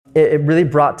it really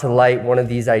brought to light one of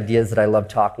these ideas that I love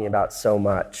talking about so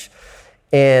much.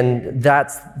 And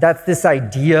that's this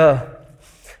idea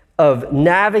of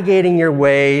navigating your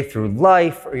way through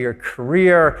life or your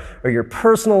career or your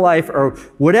personal life or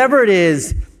whatever it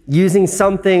is using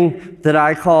something that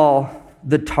I call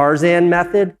the Tarzan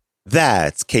method.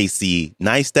 That's Casey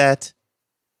Neistat,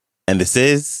 and this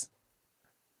is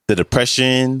the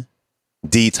Depression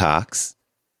Detox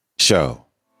Show.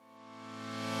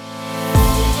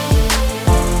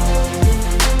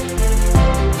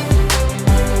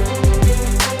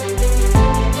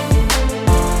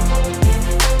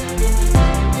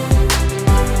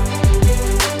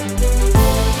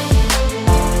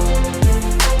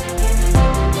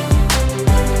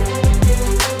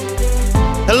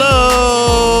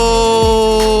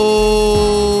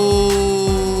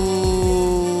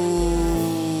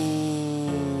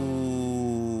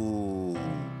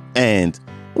 And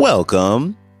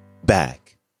welcome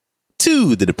back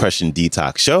to the Depression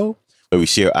Detox Show, where we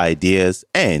share ideas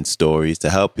and stories to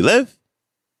help you live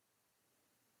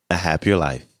a happier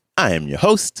life. I am your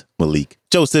host, Malik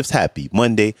Josephs. Happy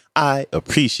Monday. I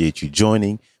appreciate you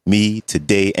joining me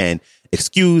today. And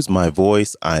excuse my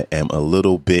voice, I am a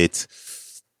little bit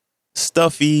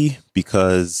stuffy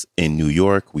because in New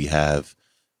York we have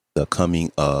the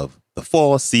coming of the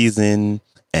fall season,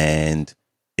 and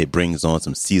it brings on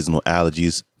some seasonal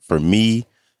allergies for me,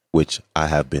 which I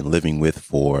have been living with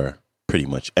for pretty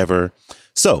much ever.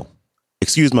 So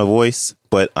excuse my voice,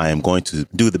 but I am going to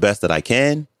do the best that I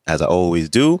can, as I always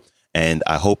do. And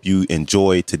I hope you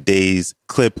enjoy today's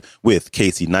clip with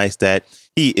Casey Neistat.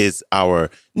 He is our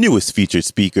newest featured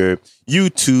speaker,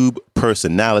 YouTube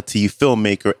personality,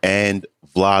 filmmaker, and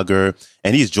vlogger.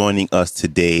 And he's joining us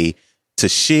today to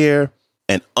share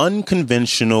an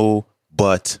unconventional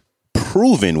but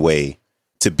proven way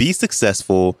to be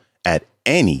successful at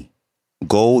any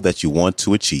goal that you want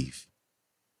to achieve.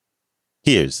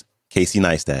 Here's Casey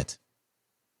Neistat.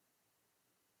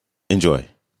 Enjoy.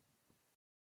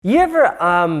 You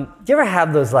ever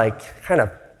have those like kind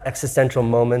of existential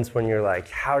moments when you're like,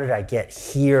 how did I get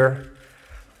here?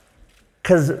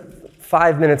 Because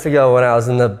 5 minutes ago when I was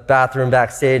in the bathroom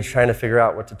backstage trying to figure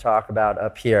out what to talk about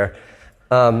up here,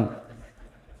 I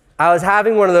was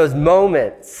having one of those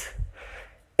moments,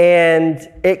 and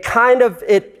it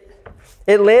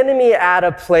landed me at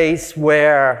a place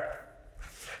where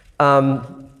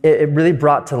it really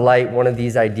brought to light one of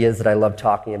these ideas that I love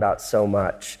talking about so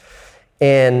much.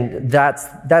 And that's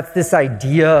this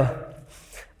idea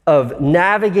of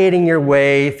navigating your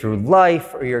way through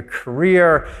life or your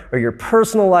career or your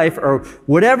personal life or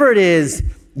whatever it is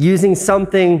using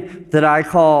something that I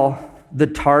call the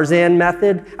Tarzan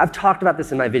method. I've talked about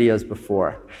this in my videos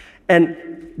before. And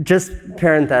just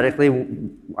parenthetically,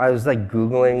 I was like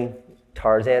Googling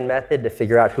Tarzan method to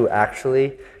figure out who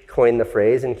actually coined the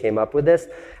phrase and came up with this.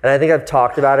 And I think I've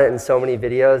talked about it in so many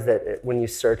videos that when you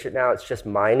search it now, it's just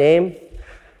my name.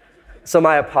 So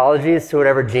my apologies to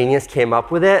whatever genius came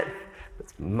up with it.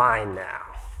 It's mine now.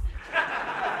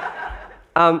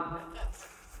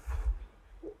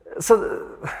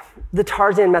 So the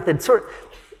Tarzan method,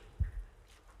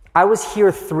 I was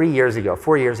here 4 years ago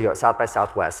at South by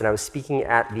Southwest, and I was speaking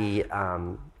at the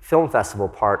film festival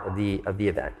part of the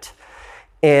event.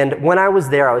 And when I was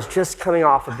there, I was just coming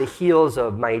off of the heels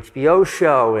of my HBO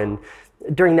show, and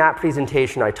during that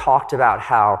presentation, I talked about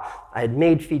how I had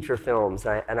made feature films,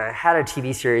 and I had a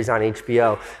TV series on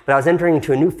HBO, but I was entering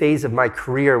into a new phase of my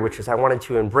career, which is I wanted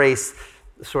to embrace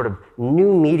sort of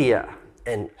new media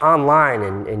and online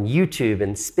and YouTube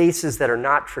and spaces that are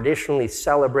not traditionally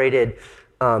celebrated,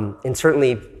 and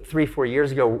certainly 3-4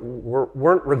 years ago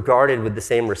weren't regarded with the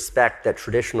same respect that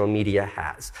traditional media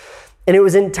has. And it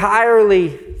was entirely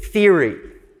theory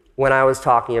when I was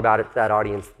talking about it to that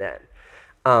audience then.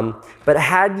 But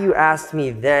had you asked me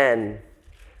then,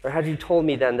 or had you told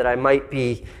me then that I might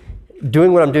be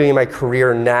doing what I'm doing in my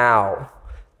career now,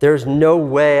 there's no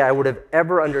way I would have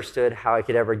ever understood how I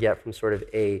could ever get from sort of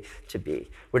A to B,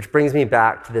 which brings me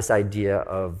back to this idea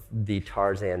of the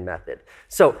Tarzan method.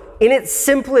 So in its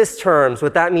simplest terms,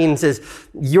 what that means is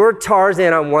you're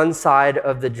Tarzan on one side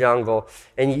of the jungle,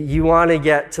 and you want to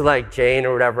get to like Jane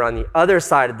or whatever on the other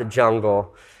side of the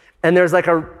jungle, and there's like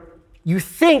you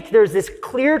think there's this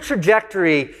clear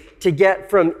trajectory to get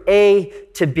from A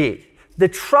to B. The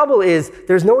trouble is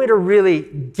there's no way to really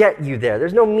get you there.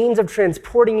 There's no means of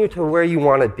transporting you to where you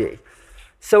want to be.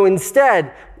 So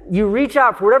instead, you reach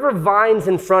out for whatever vine's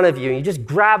in front of you, and you just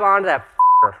grab onto that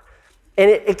and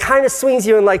it kind of swings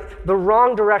you in like the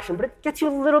wrong direction, but it gets you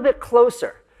a little bit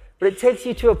closer. But it takes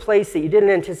you to a place that you didn't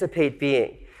anticipate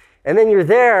being. And then you're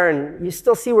there and you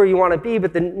still see where you want to be,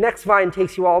 but the next vine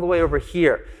takes you all the way over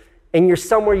here. And you're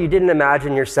somewhere you didn't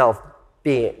imagine yourself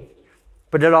being.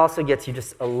 But it also gets you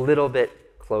just a little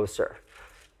bit closer.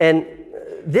 And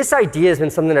this idea has been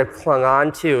something I've clung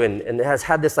on to and it has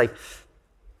had this like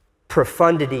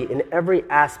profundity in every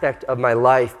aspect of my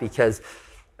life, because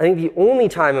I think the only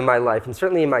time in my life, and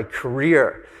certainly in my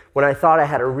career, when I thought I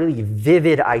had a really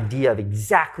vivid idea of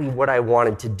exactly what I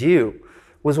wanted to do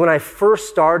was when I first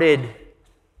started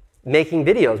making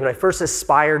videos, when I first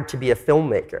aspired to be a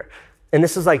filmmaker. And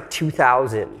this was like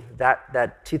 2000,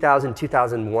 that 2000,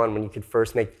 2001, when you could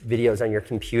first make videos on your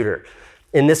computer.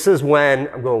 And this is when,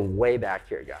 I'm going way back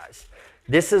here, guys.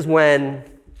 This is when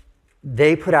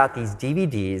they put out these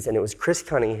DVDs, and it was Chris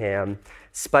Cunningham,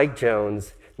 Spike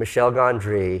Jonze, Michel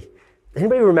Gondry.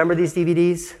 Anybody remember these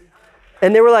DVDs?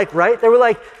 And they were like, right? They were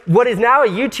like what is now a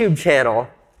YouTube channel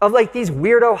of like these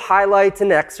weirdo highlights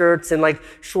and excerpts and like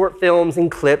short films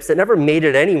and clips that never made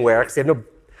it anywhere because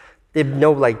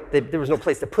there was no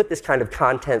place to put this kind of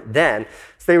content then.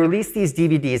 So they released these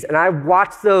DVDs, and I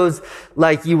watched those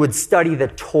like you would study the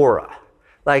Torah.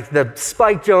 Like the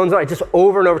Spike Jonze, I just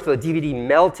over and over till the DVD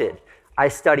melted. I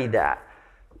studied that.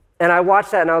 And I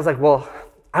watched that and I was like, well,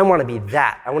 I want to be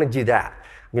that. I want to do that.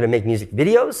 I'm going to make music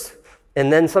videos,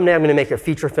 and then someday I'm going to make a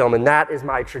feature film, and that is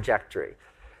my trajectory.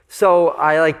 So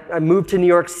I moved to New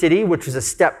York City, which was a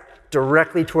step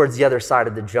directly towards the other side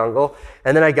of the jungle.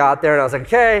 And then I got there and I was like,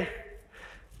 okay,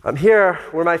 I'm here,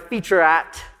 where my feature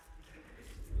at?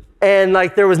 And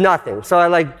like there was nothing. So I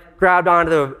like grabbed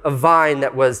onto a vine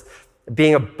that was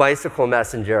being a bicycle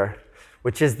messenger,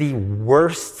 which is the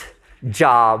worst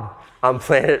job on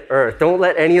planet Earth. Don't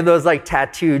let any of those like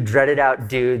tattooed, dreaded out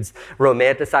dudes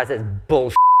romanticize as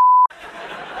bullshit.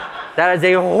 That is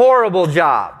a horrible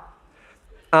job.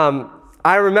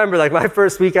 I remember like my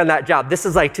first week on that job. This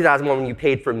is like 2001 when you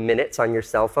paid for minutes on your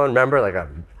cell phone. Remember, like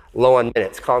I'm low on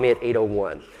minutes. Call me at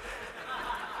 8:01.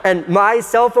 And my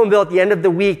cell phone bill at the end of the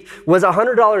week was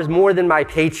 $100 more than my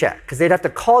paycheck because they'd have to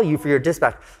call you for your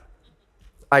dispatch.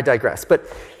 I digress. But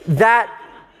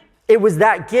it was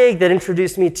that gig that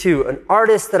introduced me to an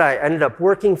artist that I ended up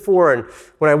working for. And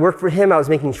when I worked for him, I was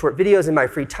making short videos in my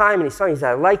free time. And he saw me, he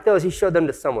said, I like those. He showed them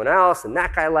to someone else. And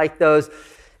that guy liked those.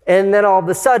 And then all of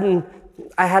a sudden,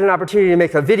 I had an opportunity to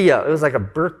make a video. It was like a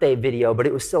birthday video, but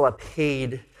it was still a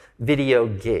paid video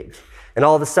gig. And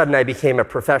all of a sudden, I became a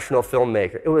professional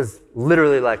filmmaker. It was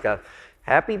literally like a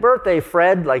happy birthday,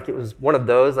 Fred. Like it was one of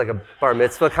those, like a bar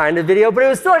mitzvah kind of video. But it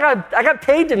was still like I got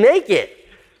paid to make it.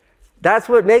 That's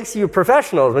what makes you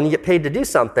professionals, when you get paid to do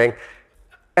something.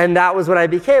 And that was when I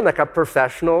became like a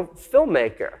professional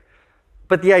filmmaker.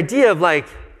 But the idea of like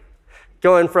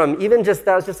going from that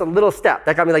was just a little step.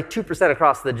 That got me like 2%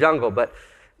 across the jungle, but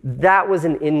that was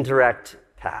an indirect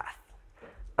path.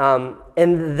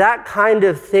 And that kind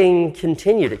of thing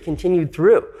continued. It continued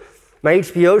through. My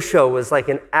HBO show was like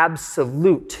an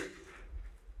absolute,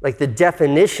 like the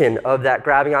definition of that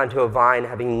grabbing onto a vine,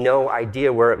 having no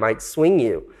idea where it might swing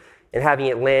you, and having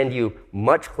it land you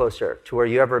much closer to where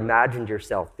you ever imagined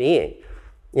yourself being.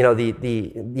 You know, the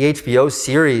HBO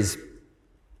series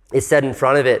is set in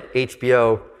front of it,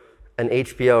 an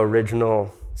HBO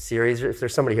original series. If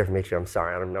there's somebody here from HBO, I'm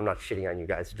sorry, I'm not shitting on you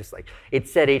guys. It's just like, it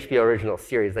said HBO original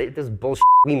series. Like, this bullshit.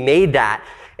 We made that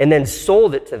and then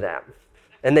sold it to them.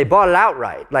 And they bought it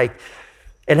outright. Like,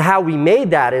 and how we made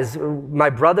that is my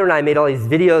brother and I made all these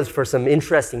videos for some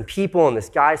interesting people, and this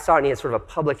guy saw it, and he had sort of a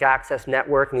public access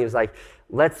network, and he was like,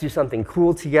 let's do something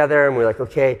cool together. And we're like,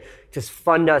 okay, just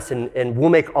fund us, and we'll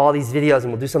make all these videos,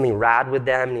 and we'll do something rad with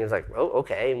them. And he was like, oh,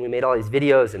 okay. And we made all these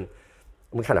videos, and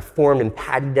we kind of formed and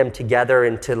patted them together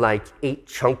into like 8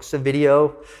 chunks of video.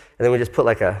 And then we just put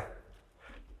like a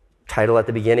title at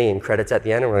the beginning and credits at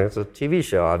the end, and we're like, it's a TV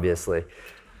show, obviously.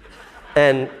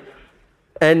 And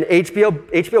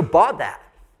HBO bought that.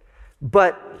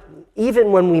 But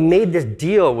even when we made this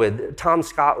deal with, Tom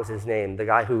Scott was his name, the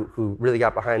guy who really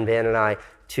got behind Van and I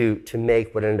to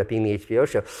make what ended up being the HBO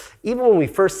show, even when we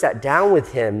first sat down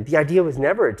with him, the idea was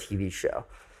never a TV show.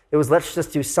 It was, let's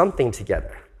just do something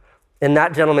together. And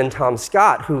that gentleman, Tom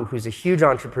Scott, who's a huge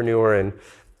entrepreneur and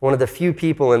one of the few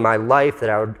people in my life that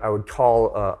I would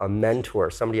call a mentor,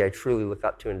 somebody I truly look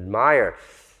up to and admire,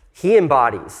 he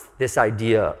embodies this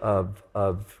idea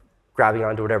of grabbing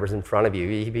onto whatever's in front of you.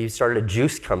 He started a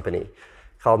juice company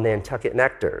called Nantucket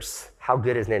Nectars. How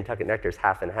good is Nantucket Nectars?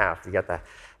 Half and half. You got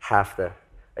half the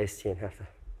iced tea and half the,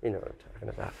 you know what I'm talking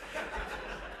about.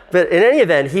 But in any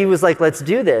event, he was like, let's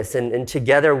do this. And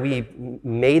together we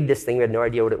made this thing. We had no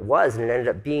idea what it was. And it ended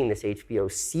up being this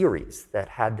HBO series that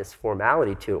had this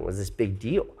formality to it. It was this big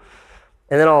deal.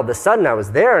 And then all of a sudden I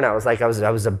was there, and I was like, I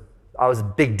was a I was a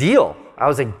big deal. I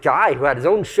was a guy who had his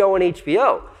own show on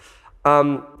HBO.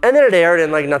 And then it aired,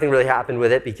 and like nothing really happened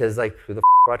with it because like who the f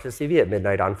watches TV at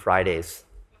midnight on Fridays?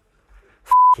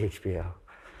 HBO.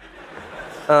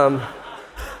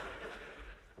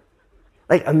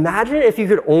 Like imagine if you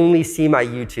could only see my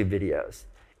YouTube videos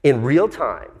in real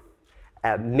time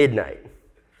at midnight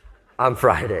on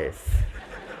Fridays.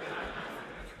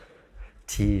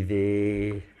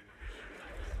 TV.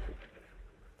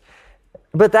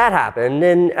 But that happened,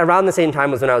 and around the same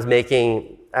time was when I was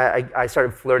I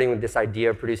started flirting with this idea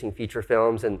of producing feature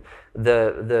films, and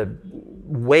the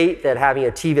weight that having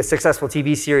a successful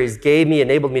TV series gave me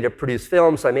enabled me to produce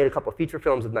films, so I made a couple of feature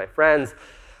films with my friends.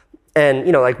 And,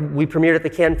 you know, like we premiered at the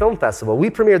Cannes Film Festival. We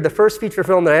premiered the first feature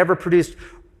film that I ever produced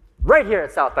right here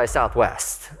at South by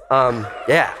Southwest.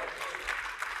 Yeah.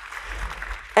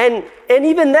 And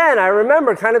even then, I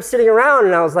remember kind of sitting around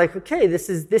and I was like, okay, this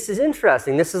is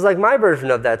interesting. This is like my version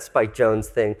of that Spike Jonze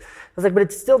thing. I was like, but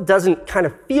it still doesn't kind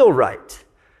of feel right.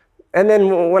 And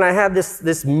then when I had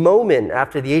this moment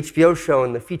after the HBO show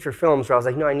and the feature films where I was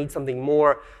like, no, I need something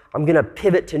more. I'm going to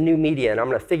pivot to new media and I'm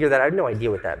going to figure that. I had no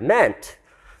idea what that meant.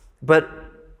 But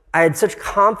I had such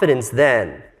confidence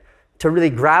then to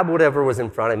really grab whatever was in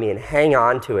front of me and hang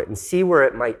on to it and see where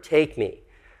it might take me.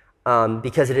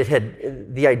 Because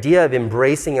the idea of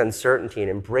embracing uncertainty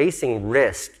and embracing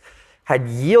risk had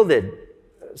yielded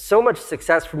so much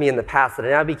success for me in the past that I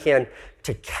now began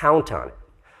to count on it.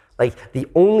 Like the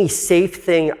only safe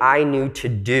thing I knew to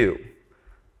do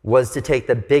was to take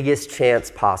the biggest chance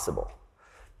possible.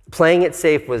 Playing it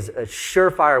safe was a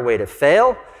surefire way to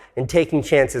fail, and taking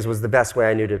chances was the best way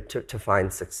I knew to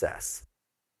find success.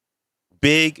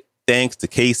 Big thanks to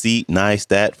Casey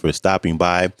Neistat for stopping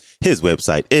by. His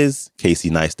website is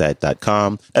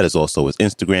caseyneistat.com. That is also his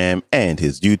Instagram and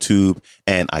his YouTube.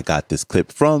 And I got this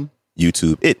clip from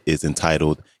YouTube. It is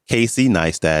entitled Casey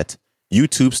Neistat,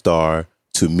 YouTube star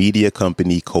to media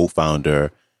company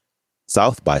co-founder,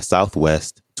 South by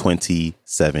Southwest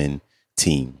 2017.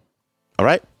 All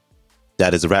right.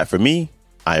 That is a wrap for me.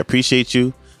 I appreciate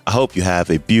you. I hope you have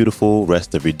a beautiful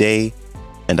rest of your day,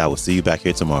 and I will see you back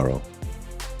here tomorrow.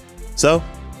 So,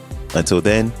 until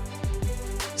then,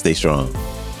 stay strong.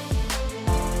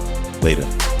 Later.